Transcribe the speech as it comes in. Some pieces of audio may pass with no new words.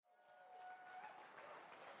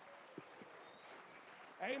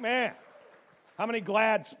Amen. How many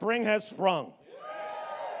glad spring has sprung?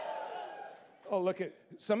 Oh, look at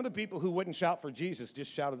some of the people who wouldn't shout for Jesus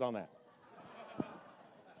just shouted on that.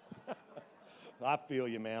 I feel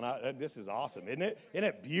you, man. This is awesome, isn't it? Isn't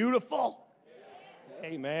it beautiful?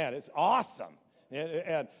 Amen. It's awesome.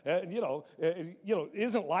 And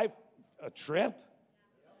isn't life a trip?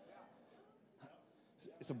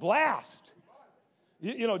 It's a blast.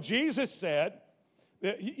 Jesus said,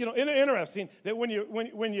 interesting that when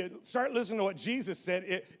you start listening to what Jesus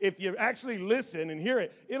said, if you actually listen and hear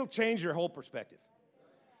it, it'll change your whole perspective.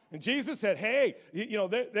 And Jesus said, hey,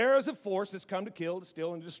 there is a force that's come to kill, to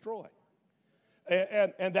steal, and destroy.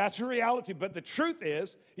 And that's the reality. But the truth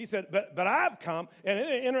is, he said, but I've come, and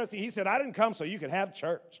interesting, he said, I didn't come so you could have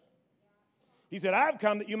church. He said, I've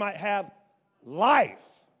come that you might have life.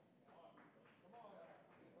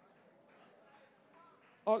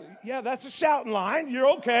 Oh, yeah, that's a shouting line. You're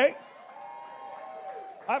okay.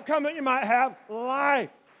 I've come that you might have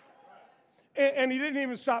life. And he didn't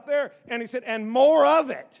even stop there. And he said, and more of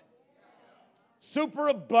it. Super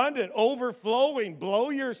abundant, overflowing, blow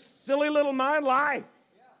your silly little mind life.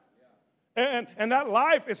 And that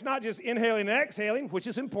life, it's not just inhaling and exhaling, which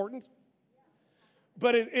is important.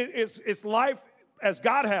 But it's life as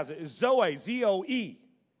God has it. It's Zoe, Z-O-E.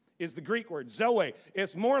 Is the Greek word, Zoe.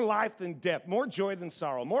 It's more life than death, more joy than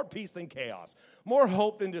sorrow, more peace than chaos, more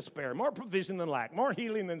hope than despair, more provision than lack, more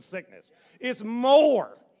healing than sickness. It's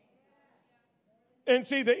more. And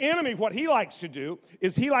see, the enemy, what he likes to do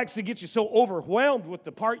is he likes to get you so overwhelmed with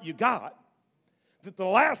the part you got that the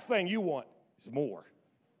last thing you want is more.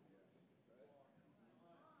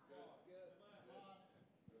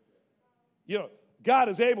 God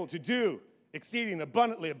is able to do exceeding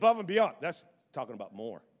abundantly above and beyond. That's talking about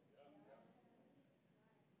more.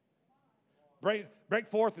 Break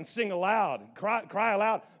forth and sing aloud, and cry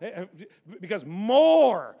aloud, because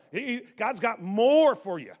more. God's got more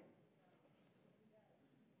for you.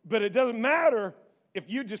 But it doesn't matter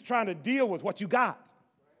if you're just trying to deal with what you got.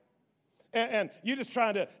 And you're just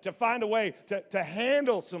trying to find a way to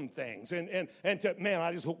handle some things. And to, man,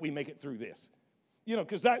 I just hope we make it through this.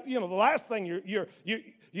 Because the last thing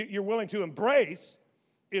you're willing to embrace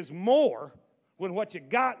is more when what you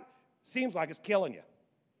got seems like it's killing you.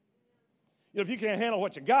 If you can't handle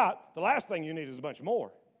what you got, the last thing you need is a bunch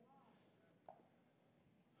more.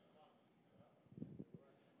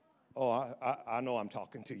 Oh, I know I'm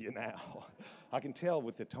talking to you now. I can tell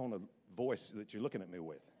with the tone of voice that you're looking at me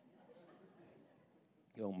with.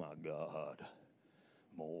 Oh, my God.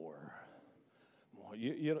 More.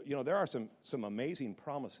 There are some amazing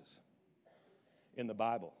promises in the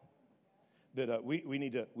Bible that we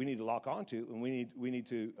need to lock onto, and we need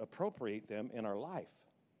to appropriate them in our life.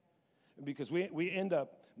 Because we end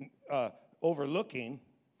up overlooking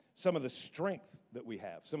some of the strength that we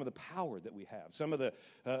have, some of the power that we have, some of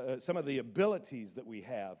the abilities that we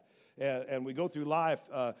have, and we go through life,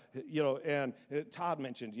 and Todd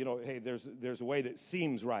mentioned, hey, there's a way that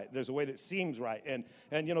seems right. There's a way that seems right, and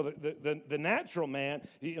the natural man,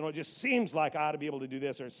 it just seems like I ought to be able to do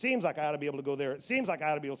this, or it seems like I ought to be able to go there, it seems like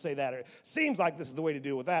I ought to be able to say that, or it seems like this is the way to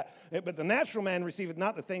deal with that. But the natural man receiveth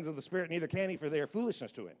not the things of the Spirit, neither can he, for they are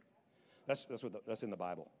foolishness to him. That's in the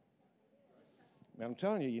Bible. Man, I'm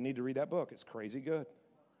telling you, you need to read that book. It's crazy good.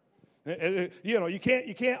 You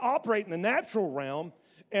can't operate in the natural realm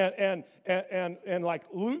and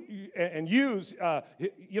use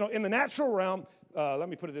in the natural realm. Let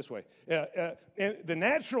me put it this way: the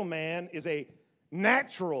natural man is a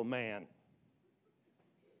natural man.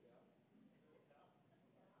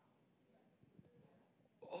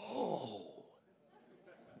 Oh.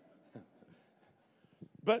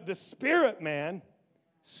 But the spirit man,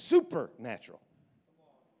 supernatural.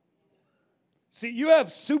 See, you have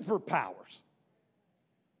superpowers.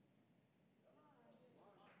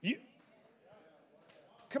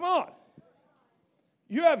 Come on.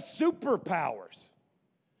 You have superpowers.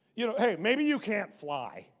 Hey, maybe you can't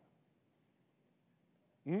fly.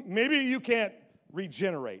 Maybe you can't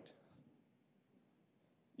regenerate.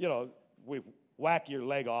 We whack your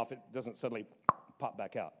leg off, it doesn't suddenly pop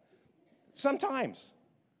back out. Sometimes.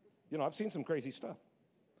 I've seen some crazy stuff.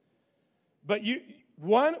 But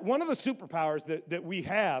one of the superpowers that we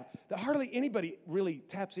have that hardly anybody really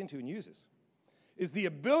taps into and uses is the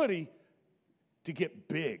ability to get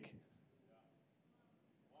big.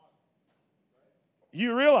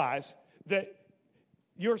 You realize that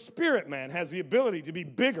your spirit man has the ability to be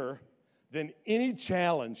bigger than any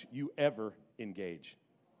challenge you ever engage.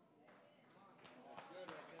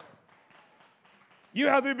 You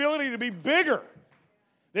have the ability to be bigger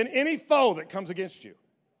than any foe that comes against you.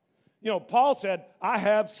 Paul said, I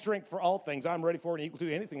have strength for all things. I'm ready for and equal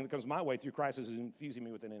to anything that comes my way through Christ who's infusing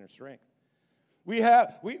me with an inner strength. We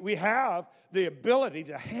have the ability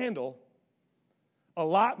to handle a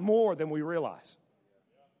lot more than we realize.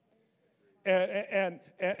 And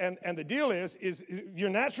the deal is you're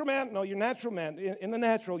natural man? No, you're natural man. In the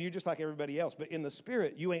natural, you're just like everybody else. But in the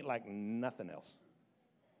spirit, you ain't like nothing else.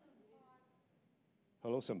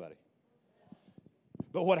 Hello, somebody.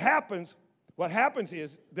 But what happens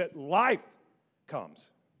is that life comes.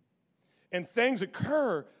 And things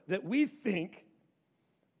occur that we think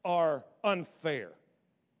are unfair.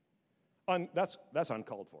 That's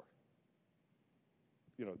uncalled for.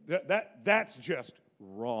 That's just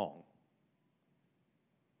wrong.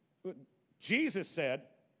 Jesus said,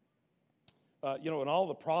 in all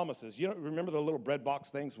the promises, remember the little bread box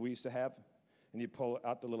things we used to have? And you pull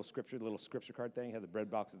out the little scripture card thing, you have the bread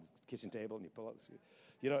box at the kitchen table, and you pull out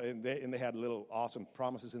and they had little awesome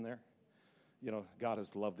promises in there. God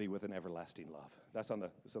has loved thee with an everlasting love. That's on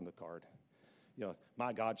the card.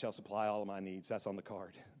 My God shall supply all of my needs. That's on the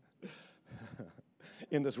card.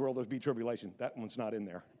 In this world there'll be tribulation. That one's not in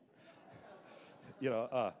there.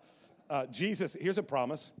 Jesus, here's a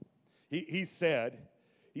promise. He said,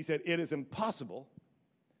 it is impossible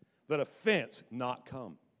that offense not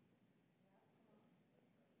come.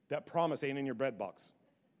 That promise ain't in your bread box.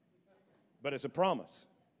 But it's a promise.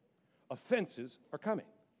 Offenses are coming.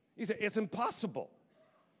 He said, it's impossible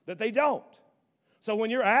that they don't. So when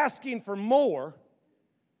you're asking for more,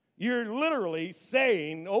 you're literally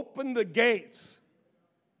saying, open the gates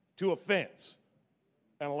to offense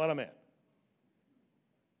and let them in.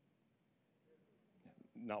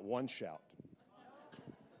 Not one shout.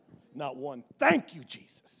 Not one, thank you,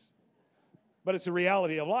 Jesus. But it's the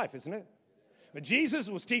reality of life, isn't it? But Jesus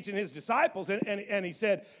was teaching his disciples, and he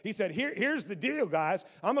said, here's the deal, guys.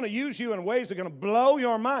 I'm going to use you in ways that are going to blow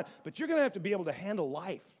your mind, but you're going to have to be able to handle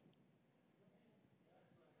life.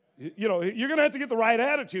 You're going to have to get the right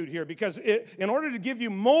attitude here, because in order to give you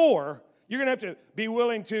more, you're going to have to be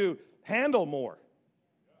willing to handle more.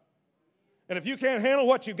 And if you can't handle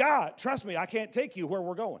what you got, trust me, I can't take you where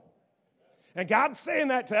we're going. And God's saying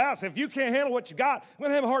that to us. If you can't handle what you got, I'm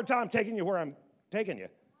going to have a hard time taking you where I'm taking you.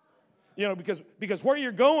 Because where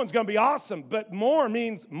you're going is going to be awesome, but more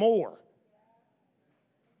means more.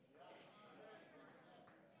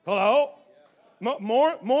 Hello?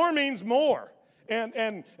 More means more.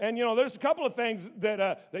 And there's a couple of things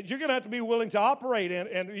that you're going to have to be willing to operate in,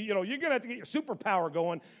 and you're going to have to get your superpower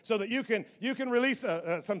going so that you can release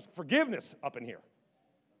some forgiveness up in here.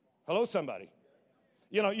 Hello, somebody.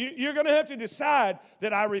 You're going to have to decide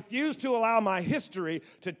that I refuse to allow my history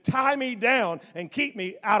to tie me down and keep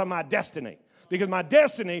me out of my destiny, because my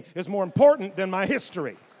destiny is more important than my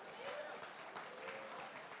history.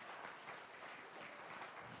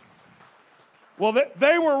 Well,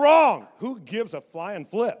 they were wrong. Who gives a flying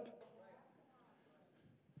flip?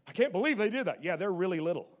 I can't believe they did that. Yeah, they're really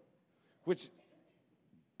little, which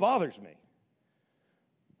bothers me.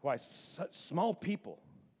 Why such small people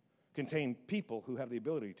contain people who have the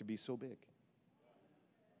ability to be so big.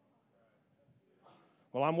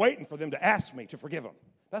 Well, I'm waiting for them to ask me to forgive them.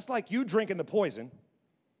 That's like you drinking the poison,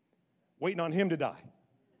 waiting on him to die.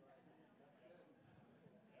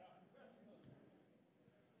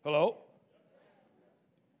 Hello?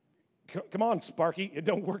 Come on, Sparky. It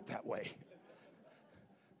don't work that way.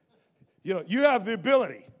 You have the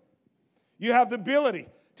ability. You have the ability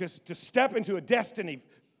to step into a destiny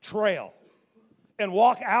trail and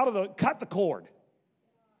cut the cord.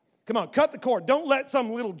 Come on, cut the cord. Don't let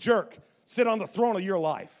some little jerk sit on the throne of your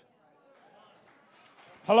life.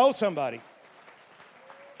 Hello, somebody.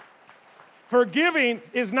 Forgiving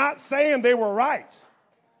is not saying they were right.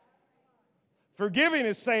 Forgiving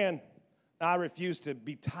is saying, I refuse to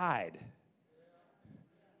be tied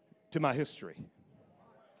to my history.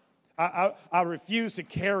 I refuse to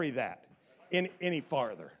carry that any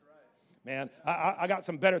farther. Man, I got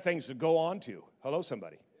some better things to go on to. Hello,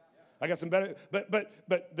 somebody. I got some better, but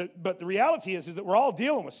the reality is that we're all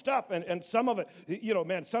dealing with stuff, and some of it,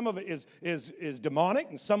 some of it is demonic,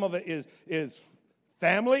 and some of it is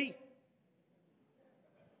family.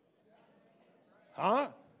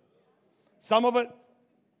 Some of it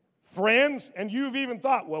friends, and you've even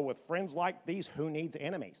thought, well, with friends like these, who needs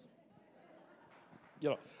enemies?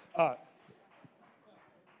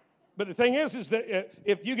 But the thing is that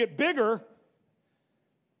if you get bigger,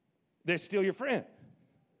 they're still your friend.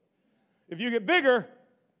 If you get bigger,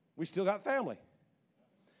 we still got family.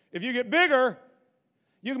 If you get bigger,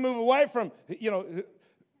 you can move away from,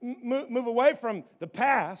 move away from the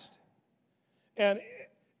past and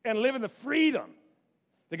live in the freedom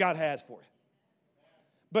that God has for you.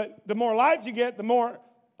 But the more lives you get, the more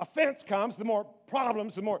offense comes, the more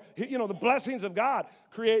problems, the more, the blessings of God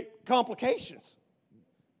create complications.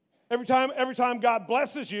 Every time God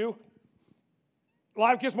blesses you,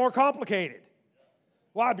 life gets more complicated.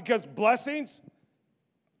 Why? Because blessings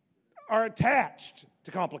are attached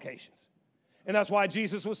to complications. And that's why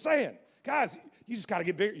Jesus was saying, guys, you just got to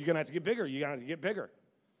get bigger. You're going to have to get bigger. You're going to have to get bigger.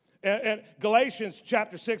 And Galatians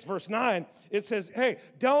chapter 6, verse 9, it says, hey,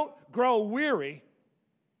 don't grow weary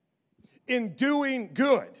in doing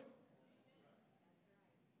good.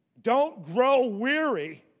 Don't grow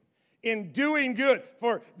weary in doing good,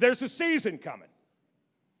 for there's a season coming,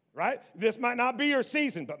 right? This might not be your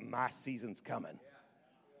season, but my season's coming.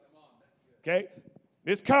 Okay?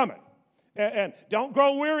 It's coming. And don't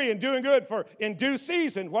grow weary in doing good, for in due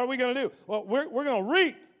season, what are we going to do? Well, we're going to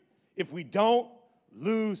reap if we don't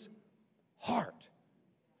lose heart.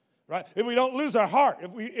 Right? If we don't lose our heart,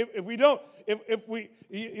 if we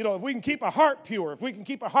can keep our heart pure, if we can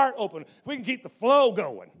keep our heart open, if we can keep the flow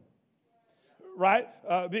going. Right?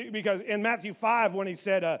 Because in Matthew 5, when he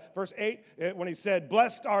said, verse 8, when he said,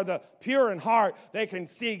 blessed are the pure in heart, they can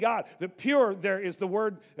see God. The pure, there is the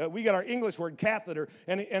word, we get our English word catheter,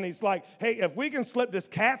 and he's like, hey, if we can slip this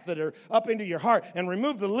catheter up into your heart and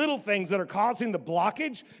remove the little things that are causing the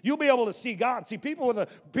blockage, you'll be able to see God. See, people with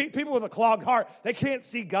a clogged heart, they can't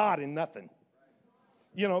see God in nothing.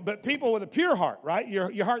 But people with a pure heart, right?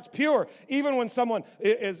 Your heart's pure, even when someone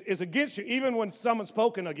is against you, even when someone's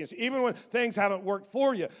spoken against you, even when things haven't worked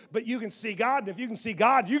for you. But you can see God, and if you can see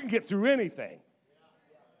God, you can get through anything.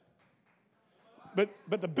 But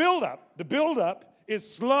the buildup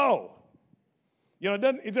is slow. It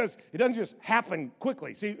doesn't just happen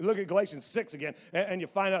quickly. See, look at Galatians 6 again, and you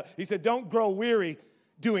find out, he said, don't grow weary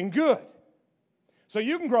doing good. So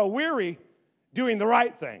you can grow weary doing the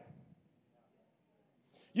right thing.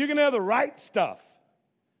 You can have the right stuff,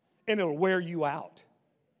 and it'll wear you out.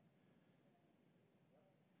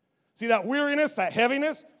 See, that weariness, that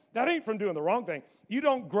heaviness, that ain't from doing the wrong thing. You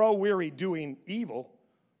don't grow weary doing evil.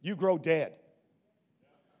 You grow dead.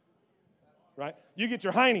 Right? You get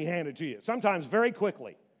your hiney handed to you, sometimes very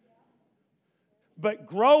quickly. But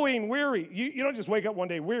growing weary, you don't just wake up one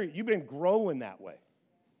day weary. You've been growing that way.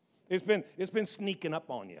 It's been sneaking up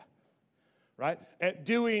on you. Right? At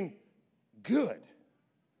doing good.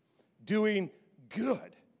 Doing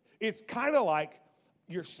good. It's kind of like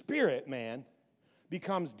your spirit, man,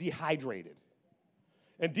 becomes dehydrated.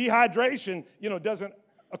 And dehydration, doesn't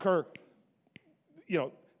occur,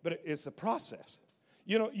 but it's a process.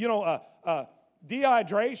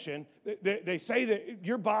 Dehydration, they say that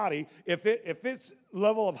your body, if its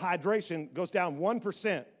level of hydration goes down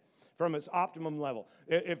 1% from its optimum level,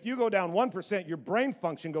 if you go down 1%, your brain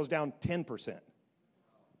function goes down 10%.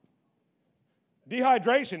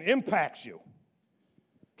 Dehydration impacts you.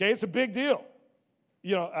 Okay, it's a big deal.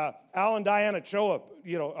 Al and Diana Choa,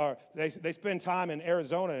 they spend time in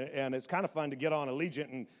Arizona, and it's kind of fun to get on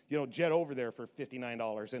Allegiant and, jet over there for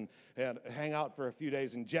 $59 and hang out for a few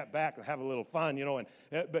days and jet back and have a little fun,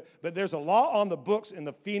 but there's a law on the books in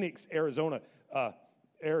the Phoenix, Arizona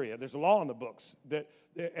area. There's a law on the books that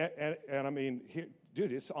I mean, here,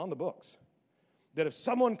 dude, it's on the books, that if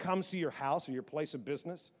someone comes to your house or your place of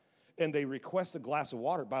business and they request a glass of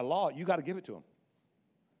water, by law, you got to give it to them.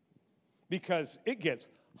 Because it gets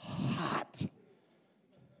hot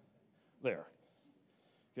there.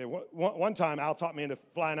 Okay, one time Al taught me into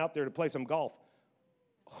flying out there to play some golf.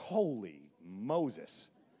 Holy Moses.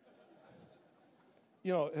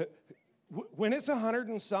 When it's 100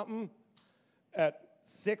 and something at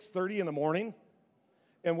 6:30 in the morning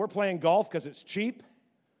and we're playing golf because it's cheap,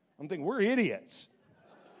 I'm thinking we're idiots.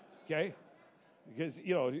 Okay? Because,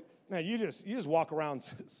 man, you just walk around.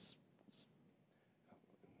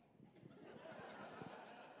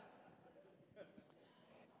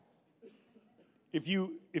 If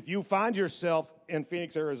you find yourself in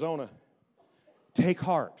Phoenix, Arizona, take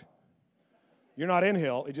heart. You're not in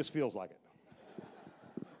hell, it just feels like it.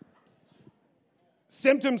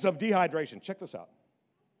 Symptoms of dehydration. Check this out.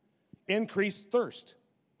 Increased thirst.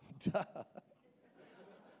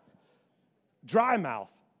 Dry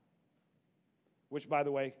mouth, which, by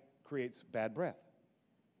the way, creates bad breath.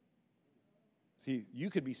 See, you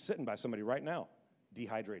could be sitting by somebody right now,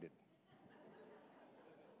 dehydrated.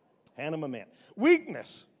 Hand them a man.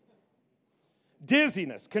 Weakness,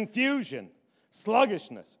 dizziness, confusion,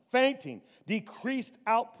 sluggishness, fainting, decreased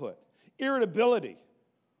output, irritability,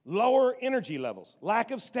 lower energy levels,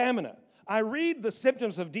 lack of stamina. I read the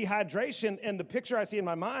symptoms of dehydration, and the picture I see in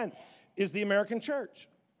my mind is the American church.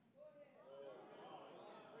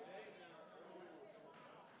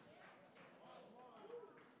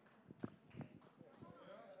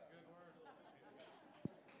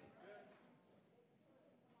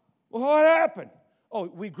 Well, what happened? Oh,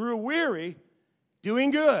 we grew weary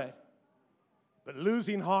doing good, but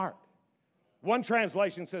losing heart. One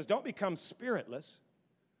translation says, don't become spiritless,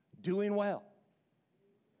 doing well.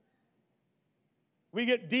 We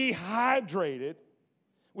get dehydrated.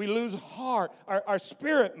 We lose heart. Our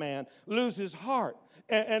spirit man loses heart.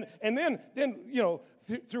 And then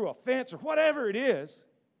through offense or whatever it is,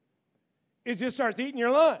 it just starts eating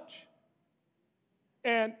your lunch.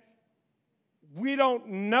 And we don't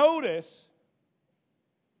notice,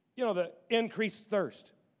 the increased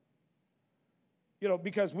thirst.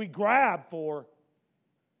 Because we grab for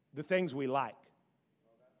the things we like.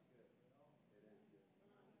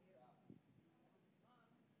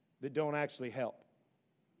 That don't actually help.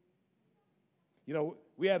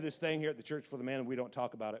 We have this thing here at the Church for the Man, and we don't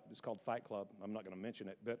talk about it. It's called Fight Club. I'm not going to mention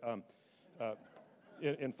it, but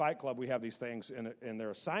in Fight Club we have these things, and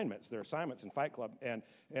they're assignments. They're assignments in Fight Club,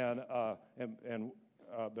 but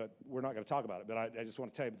we're not going to talk about it. But I just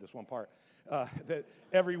want to tell you this one part. That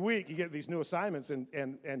every week you get these new assignments,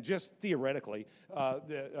 and just theoretically,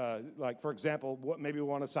 like for example, maybe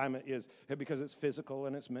one assignment is because it's physical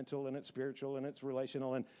and it's mental and it's spiritual and it's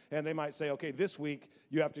relational, and they might say, okay, this week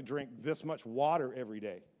you have to drink this much water every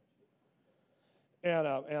day. And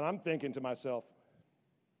I'm thinking to myself,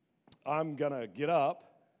 I'm gonna get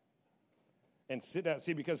up and sit down.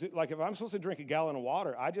 See, because if I'm supposed to drink a gallon of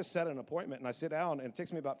water, I just set an appointment and I sit down, and it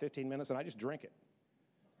takes me about 15 minutes, and I just drink it.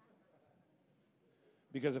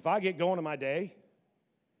 Because if I get going in my day,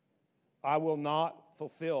 I will not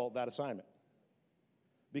fulfill that assignment.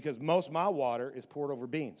 Because most of my water is poured over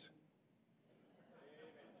beans.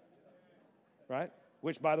 Right?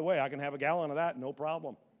 Which, by the way, I can have a gallon of that, no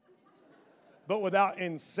problem. But without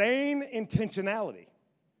insane intentionality,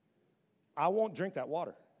 I won't drink that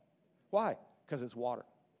water. Why? Because it's water.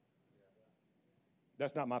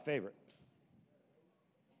 That's not my favorite.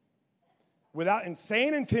 Without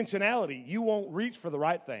insane intentionality, you won't reach for the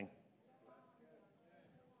right thing.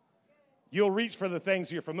 You'll reach for the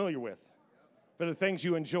things you're familiar with, for the things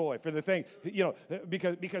you enjoy, for the thing,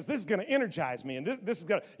 because this is going to energize me, and this is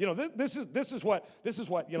going to, this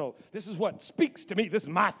is what speaks to me. This is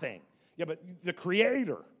my thing. Yeah, but the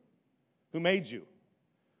Creator who made you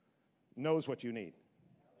knows what you need.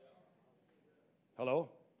 Hello?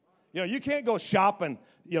 You can't go shopping,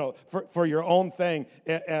 for your own thing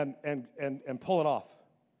and pull it off.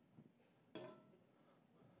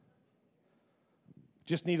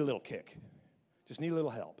 Just need a little kick. Just need a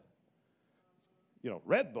little help.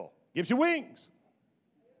 Red Bull gives you wings.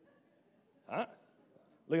 Huh?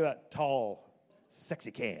 Look at that tall,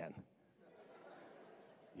 sexy can.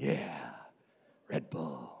 Yeah, Red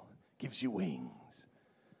Bull gives you wings.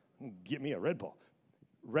 Get me a Red Bull.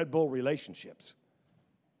 Red Bull relationships.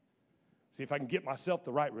 See, if I can get myself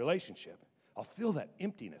the right relationship, I'll feel that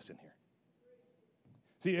emptiness in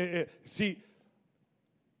here. See,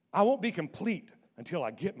 I won't be complete until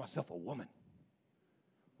I get myself a woman.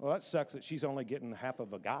 Well, that sucks that she's only getting half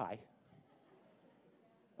of a guy.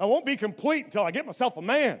 I won't be complete until I get myself a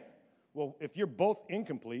man. Well, if you're both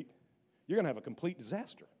incomplete, you're going to have a complete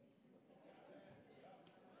disaster.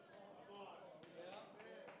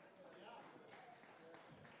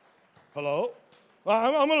 Hello? Well,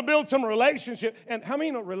 I'm going to build some relationship. And how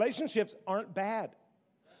many relationships aren't bad?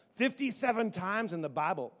 57 times in the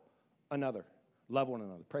Bible, another. Love one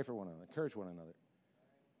another. Pray for one another. Encourage one another.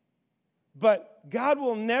 But God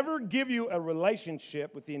will never give you a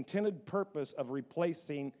relationship with the intended purpose of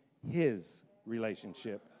replacing His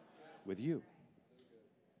relationship with you.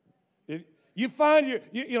 You find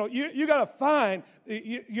you got to find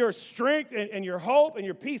your strength and your hope and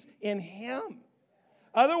your peace in Him.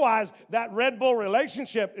 Otherwise, that Red Bull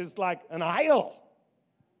relationship is like an idol.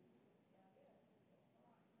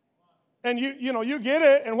 And you get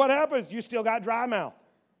it, and what happens? You still got dry mouth.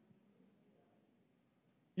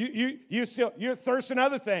 You're thirsting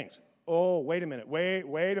other things. Oh, wait a minute.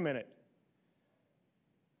 Wait a minute.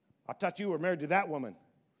 I thought you were married to that woman.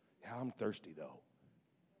 Yeah, I'm thirsty though.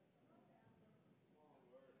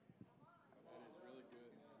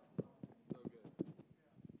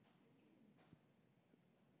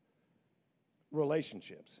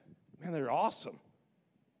 Relationships. Man, they're awesome.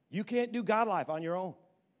 You can't do God life on your own.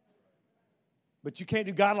 But you can't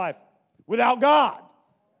do God life without God.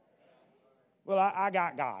 Well, I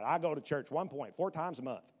got God. I go to church 4 times a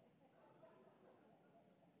month.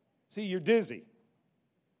 See, you're dizzy.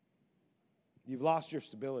 You've lost your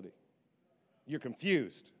stability. You're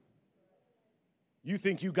confused. You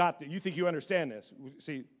think you understand this.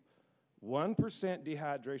 See, 1%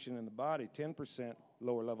 dehydration in the body, 10%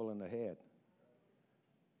 lower level in the head.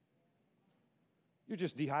 You're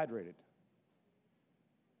just dehydrated.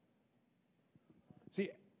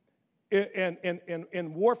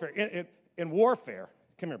 in warfare. In warfare,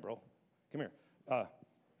 come here, bro. Come here.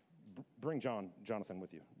 Bring Jonathan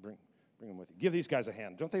with you. Bring him with you. Give these guys a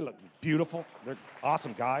hand. Don't they look beautiful? They're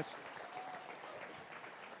awesome guys.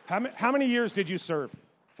 How many years did you serve?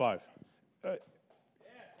 5.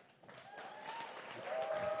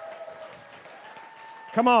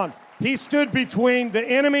 Come on. He stood between the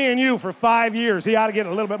enemy and you for 5 years. He ought to get a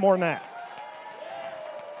little bit more than that.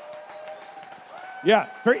 Yeah,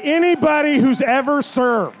 for anybody who's ever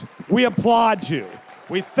served, we applaud you.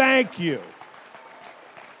 We thank you.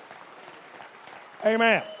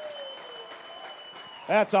 Amen.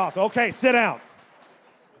 That's awesome. Okay, sit down.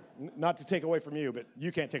 Not to take away from you, but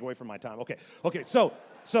you can't take away from my time. Okay. So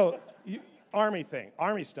Army thing,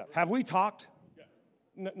 Army stuff. Have we talked?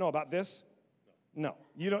 No, about this? No.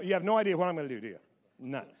 You have no idea what I'm going to do you?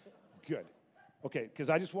 None. Good. Okay,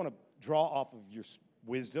 because I just want to draw off of your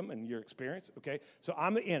wisdom and your experience. Okay, so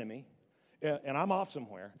I'm the enemy, and I'm off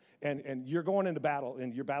somewhere, and you're going into battle,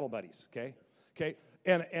 and you're battle buddies. Okay,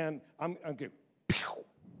 and I'm good.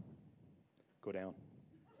 Go down.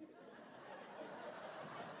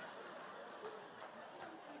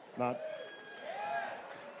 Not.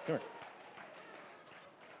 Come here.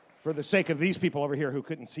 For the sake of these people over here who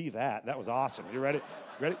couldn't see that was awesome. You ready?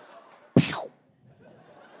 Ready?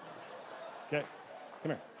 Okay,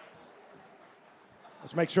 come here.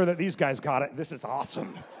 Let's make sure that these guys got it. This is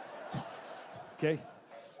awesome. Okay?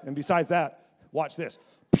 And besides that, watch this.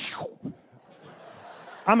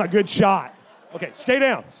 I'm a good shot. Okay, stay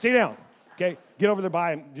down. Okay? Get over there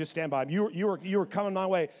by him. Just stand by him. You were coming my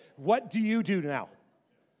way. What do you do now?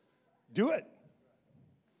 Do it.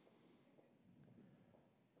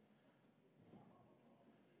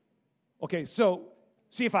 Okay, so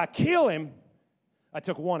see, if I kill him, I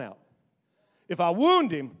took one out. If I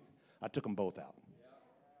wound him, I took them both out.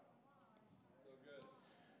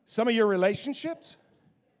 Some of your relationships,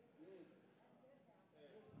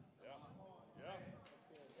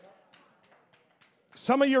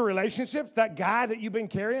 that guy that you've been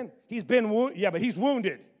carrying, he's been wounded. Yeah, but he's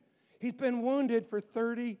wounded. He's been wounded for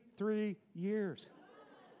 33 years.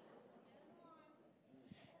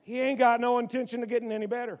 He ain't got no intention of getting any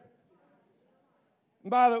better. And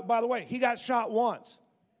by the way, he got shot once.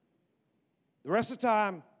 The rest of the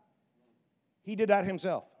time, he did that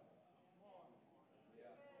himself.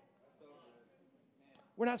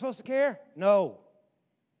 We're not supposed to care? No.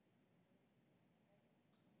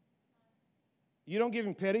 You don't give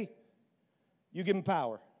him pity. You give him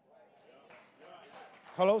power.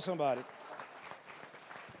 Hello, somebody.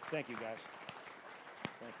 Thank you, guys.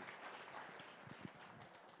 Thank you.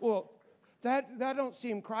 Well, that don't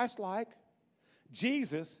seem Christ-like.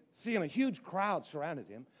 Jesus, seeing a huge crowd surrounded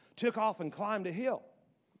him, took off and climbed a hill.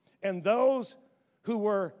 And those who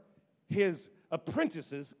were his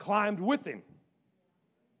apprentices climbed with him.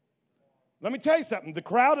 Let me tell you something. The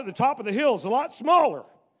crowd at the top of the hill is a lot smaller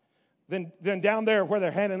than down there where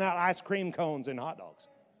they're handing out ice cream cones and hot dogs.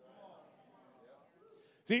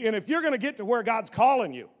 See, and if you're going to get to where God's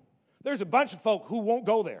calling you, there's a bunch of folk who won't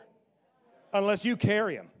go there unless you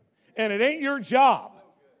carry them. And it ain't your job.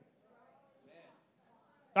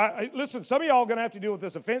 Listen, some of y'all are going to have to deal with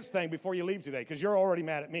this offense thing before you leave today because you're already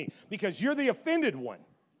mad at me because you're the offended one.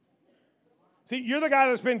 See, you're the guy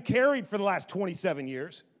that's been carried for the last 27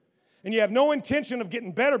 years. And you have no intention of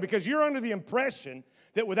getting better because you're under the impression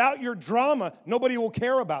that without your drama, nobody will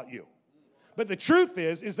care about you. But the truth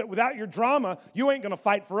is that without your drama, you ain't going to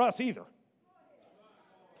fight for us either.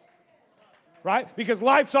 Right? Because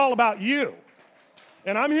life's all about you.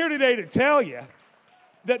 And I'm here today to tell you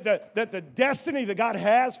that the destiny that God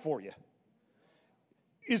has for you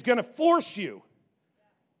is going to force you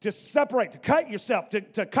to separate, to cut yourself,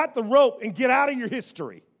 to cut the rope and get out of your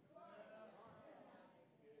history.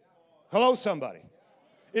 Hello, somebody.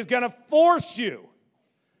 Is going to force you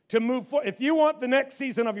to move forward. If you want the next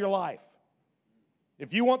season of your life,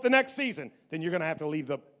 if you want the next season, then you're going to have to leave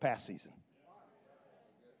the past season.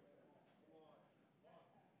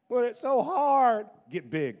 But it's so hard. Get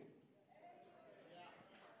big.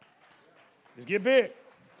 Just get big.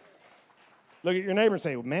 Look at your neighbor and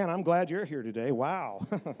say, man, I'm glad you're here today. Wow.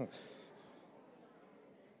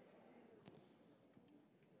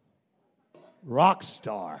 Rock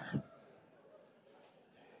star.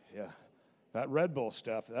 Yeah, that Red Bull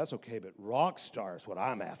stuff, that's okay, but rock star is what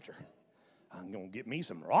I'm after. I'm going to get me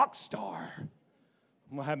some rock star. I'm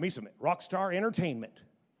going to have me some rock star entertainment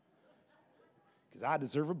because I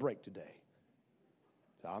deserve a break today.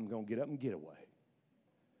 So I'm going to get up and get away.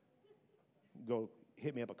 Go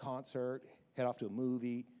hit me up a concert, head off to a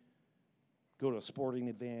movie, go to a sporting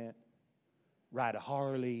event, ride a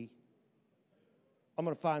Harley, I'm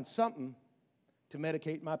going to find something to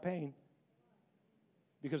medicate my pain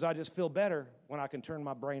because I just feel better when I can turn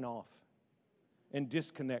my brain off and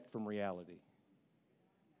disconnect from reality.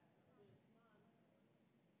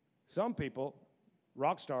 Some people,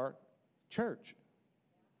 rock star, church.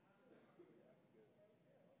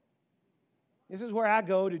 This is where I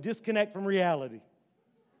go to disconnect from reality.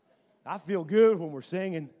 I feel good when we're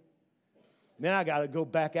singing. Then I got to go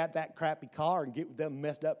back at that crappy car and get with them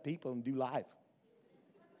messed up people and do life.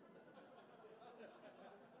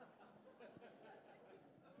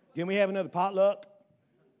 Can we have another potluck?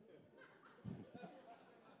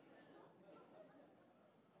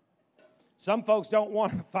 Some folks don't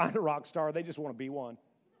want to find a rock star. They just want to be one.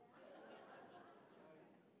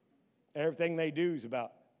 Everything they do is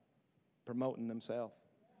about promoting themselves.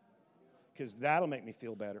 Because that'll make me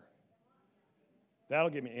feel better. That'll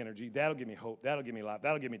give me energy. That'll give me hope. That'll give me life.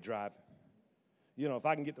 That'll give me drive. You know, if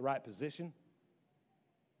I can get the right position,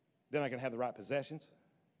 then I can have the right possessions.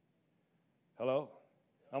 Hello?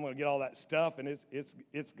 I'm going to get all that stuff, and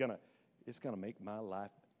it's gonna make my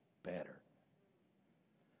life better.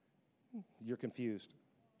 You're confused.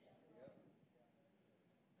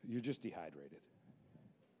 You're just dehydrated.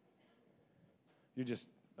 You're just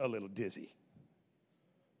a little dizzy.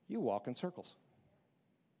 You walk in circles.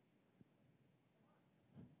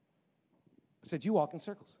 I said, you walk in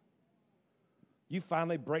circles. You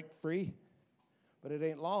finally break free, but it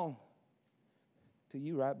ain't long till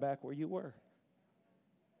you right back where you were.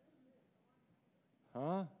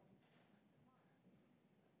 Huh?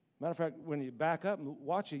 Matter of fact, when you back up and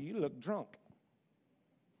watch it, you look drunk.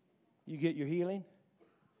 You get your healing,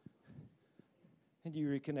 and you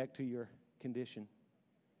reconnect to your condition.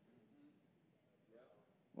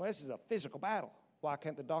 Well, this is a physical battle. Why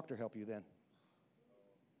can't the doctor help you then?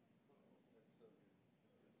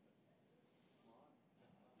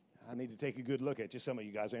 I need to take a good look at you. Some of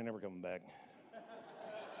you guys ain't never coming back.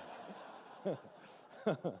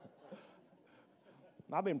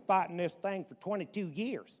 I've been fighting this thing for 22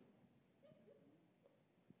 years.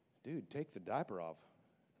 Dude, take the diaper off.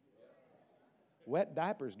 Wet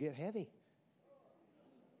diapers get heavy.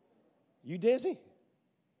 You dizzy?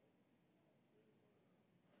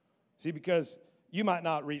 See, because you might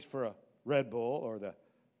not reach for a Red Bull or the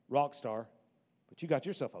rock star, but you got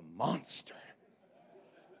yourself a monster.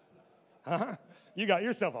 Huh? You got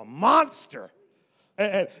yourself a monster.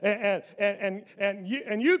 And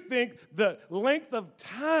you think the length of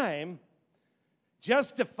time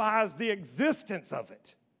justifies the existence of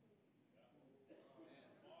it.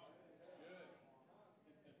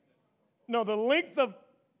 No, the length of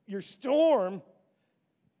your storm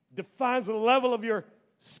defines the level of your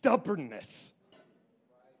stubbornness.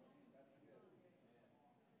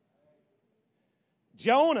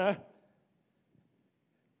 Jonah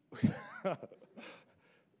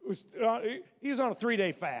he was on a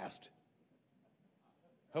 3-day fast.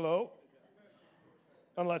 Hello?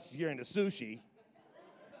 Unless you're into sushi.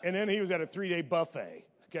 And then he was at a 3-day buffet,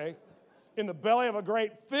 okay? In the belly of a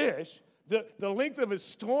great fish, the length of his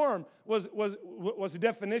storm was the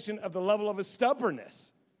definition of the level of his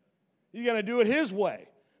stubbornness. He's going to do it his way.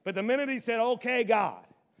 But the minute he said, okay, God,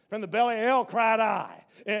 from the belly of hell cried I.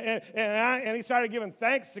 And he started giving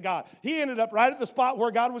thanks to God. He ended up right at the spot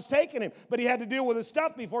where God was taking him. But he had to deal with his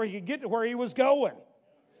stuff before he could get to where he was going.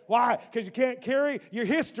 Why? Because you can't carry your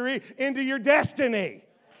history into your destiny.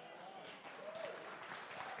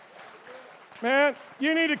 Man,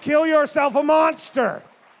 you need to kill yourself a monster.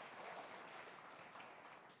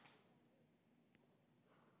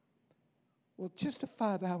 Well, just a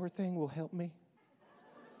 5-hour thing will help me.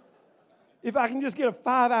 If I can just get a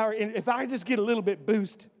 5-hour, if I can just get a little bit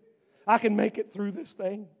boost, I can make it through this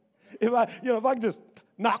thing. If I can just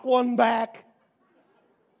knock one back.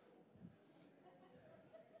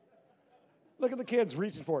 Look at the kids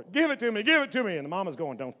reaching for it. Give it to me, give it to me. And the mama's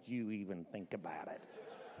going, don't you even think about it.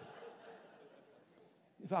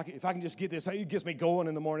 If I can just get this, it gets me going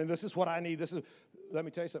in the morning. This is what I need. Let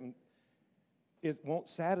me tell you something. It won't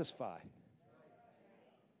satisfy.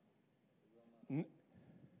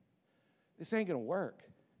 This ain't going to work.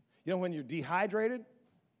 You know, when you're dehydrated,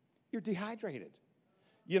 you're dehydrated.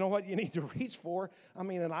 You know what you need to reach for? I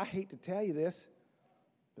mean, and I hate to tell you this,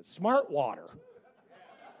 but smart water.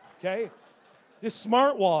 Okay? Just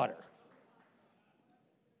smart water.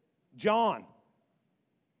 John,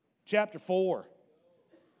 chapter 4.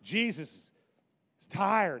 Jesus is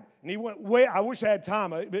tired, and he went way. I wish I had time.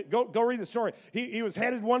 But go read the story. He was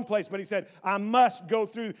headed one place, but he said, I must go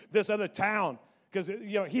through this other town. Because,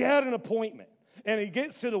 he had an appointment. And he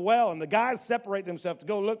gets to the well, and the guys separate themselves to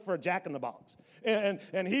go look for a jack-in-the-box.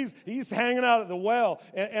 And he's hanging out at the well,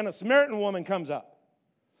 and a Samaritan woman comes up.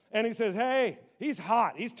 And he says, hey, he's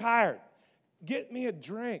hot. He's tired. Get me a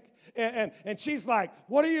drink. And she's like,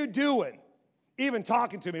 what are you doing? Even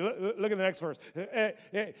talking to me. Look at the next verse.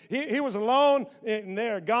 He was alone, and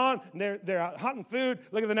they're gone, and they're out hunting food.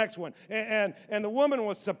 Look at the next one. And the woman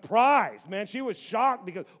was surprised, man. She was shocked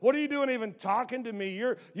because, what are you doing even talking to me?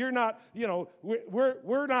 You're not,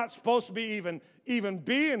 we're not supposed to be even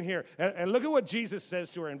being here. And look at what Jesus says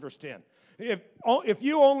to her in verse 10. If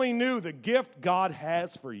you only knew the gift God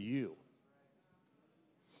has for you.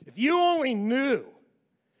 If you only knew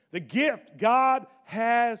the gift God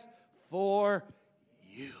has for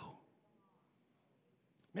you.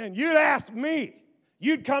 Man, you'd ask me.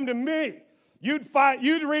 You'd come to me. You'd fight.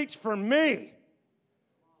 You'd reach for me.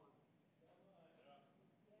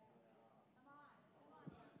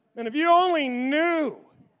 And if you only knew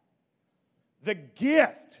the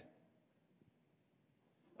gift.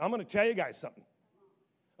 I'm going to tell you guys something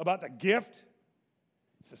about the gift.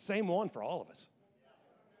 It's the same one for all of us.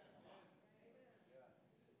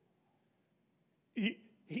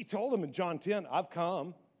 He told them in John 10, I've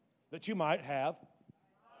come that you might have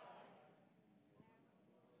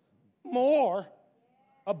more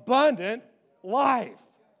abundant life.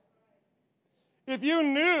 If you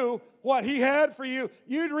knew what he had for you,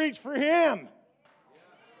 you'd reach for him.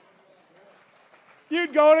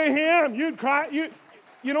 You'd go to him. You'd cry.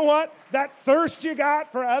 You know what? That thirst you got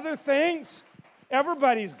for other things,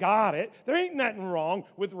 everybody's got it. There ain't nothing wrong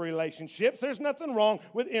with relationships. There's nothing wrong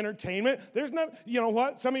with entertainment. There's no, you know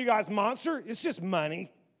what? Some of you guys monster, it's just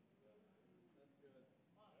money.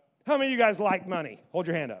 How many of you guys like money? Hold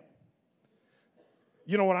your hand up.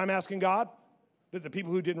 You know what I'm asking God? That the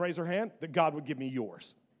people who didn't raise their hand, that God would give me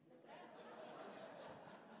yours.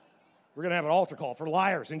 We're going to have an altar call for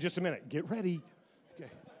liars in just a minute. Get ready.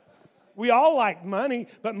 Okay. We all like money,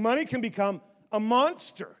 but money can become a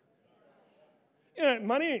monster.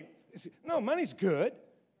 Money's good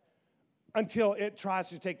until it tries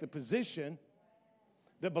to take the position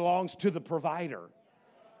that belongs to the provider.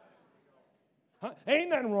 Ain't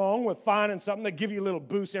nothing wrong with finding something that give you a little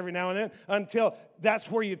boost every now and then until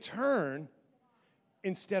that's where you turn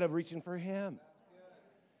instead of reaching for him.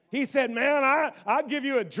 He said, man, I'll give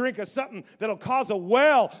you a drink of something that'll cause a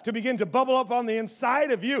well to begin to bubble up on the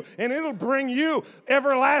inside of you, and it'll bring you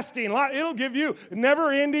everlasting life. It'll give you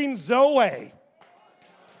never-ending Zoe.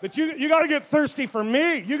 But you got to get thirsty for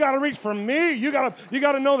me. You got to reach for me. You got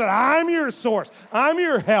to know that I'm your source. I'm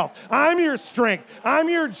your health. I'm your strength. I'm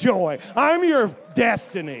your joy. I'm your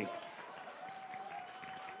destiny.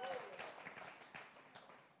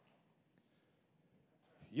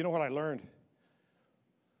 You know what I learned?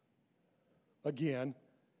 Again,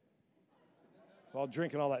 while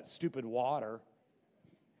drinking all that stupid water,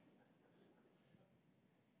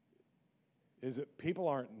 is that people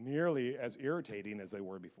aren't nearly as irritating as they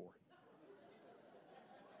were before.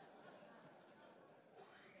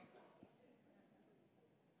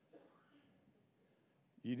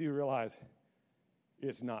 You do realize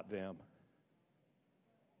it's not them.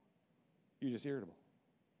 You're just irritable.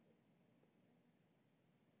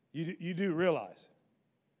 You do realize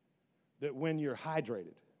that when you're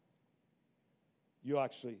hydrated, you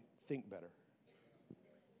actually think better,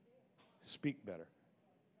 speak better.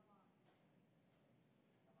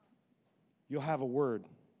 You'll have a word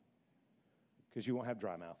because you won't have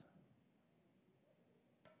dry mouth.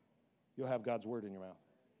 You'll have God's word in your mouth.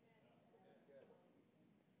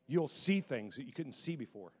 You'll see things that you couldn't see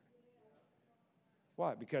before.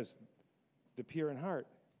 Why? Because the pure in heart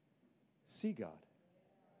see God.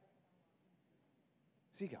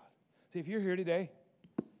 See God. See, if you're here today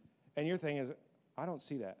and your thing is, I don't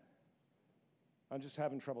see that. I'm just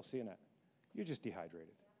having trouble seeing that. You're just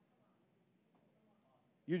dehydrated.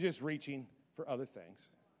 You're just reaching for other things.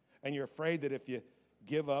 And you're afraid that if you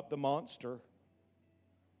give up the monster,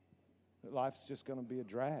 that life's just going to be a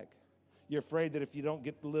drag. You're afraid that if you don't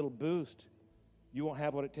get the little boost, you won't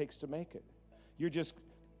have what it takes to make it. You're just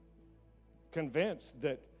convinced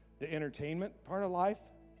that the entertainment part of life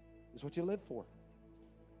is what you live for.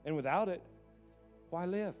 And without it, why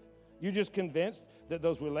live? You're just convinced that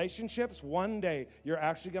those relationships, one day, you're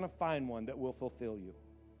actually going to find one that will fulfill you.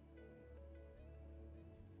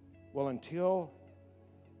 Well, until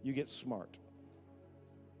you get smart,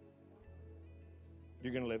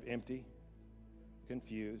 you're going to live empty,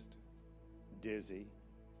 confused, dizzy,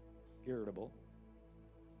 irritable,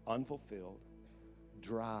 unfulfilled,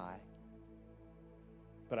 dry.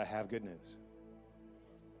 But I have good news.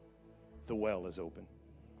 The well is open.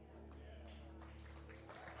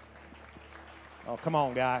 Oh, come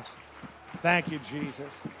on, guys. Thank you,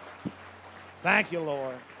 Jesus. Thank you,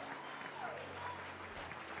 Lord.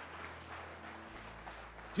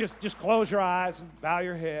 Just close your eyes and bow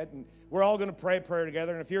your head, and we're all going to pray a prayer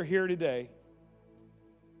together. And if you're here today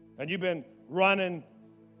and you've been running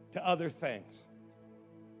to other things,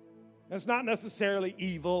 and it's not necessarily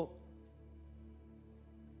evil.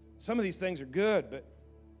 Some of these things are good, but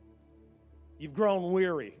you've grown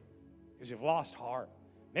weary because you've lost heart.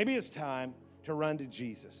 Maybe it's time to run to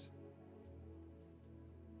Jesus.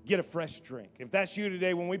 Get a fresh drink. If that's you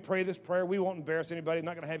today, when we pray this prayer, we won't embarrass anybody. I'm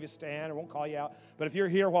not going to have you stand or won't call you out. But if you're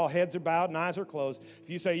here while heads are bowed and eyes are closed, if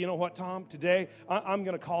you say, you know what, Tom, today I'm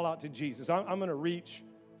going to call out to Jesus. I'm going to reach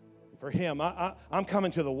for him. I'm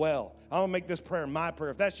coming to the well. I'm going to make this prayer my prayer.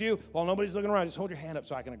 If that's you, while nobody's looking around, just hold your hand up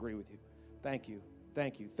so I can agree with you. Thank you.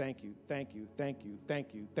 Thank you. Thank you. Thank you. Thank you.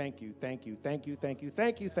 Thank you. Thank you. Thank you. Thank you. Thank you.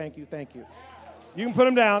 Thank you. Thank you. Thank you. You can put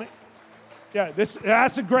them down. Yeah,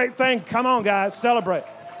 that's a great thing. Come on, guys. Celebrate.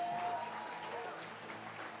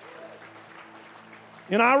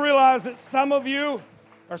 And I realize that some of you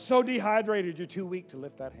are so dehydrated, you're too weak to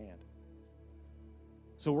lift that hand.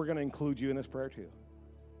 So we're going to include you in this prayer too.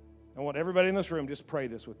 I want everybody in this room just pray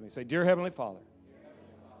this with me. Say, Dear Heavenly Father,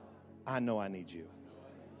 I know I need you.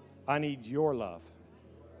 I need your love.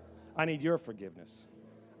 I need your forgiveness.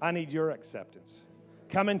 I need your acceptance.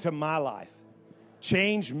 Come into my life.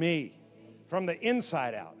 Change me from the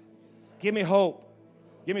inside out. Give me hope.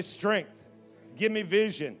 Give me strength. Give me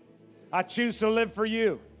vision. I choose to live for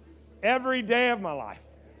you every day of my life.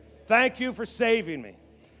 Thank you for saving me.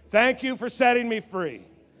 Thank you for setting me free.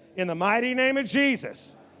 In the mighty name of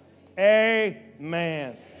Jesus,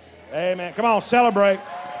 amen. Amen. Come on, celebrate.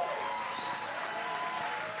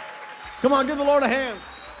 Come on, give the Lord a hand.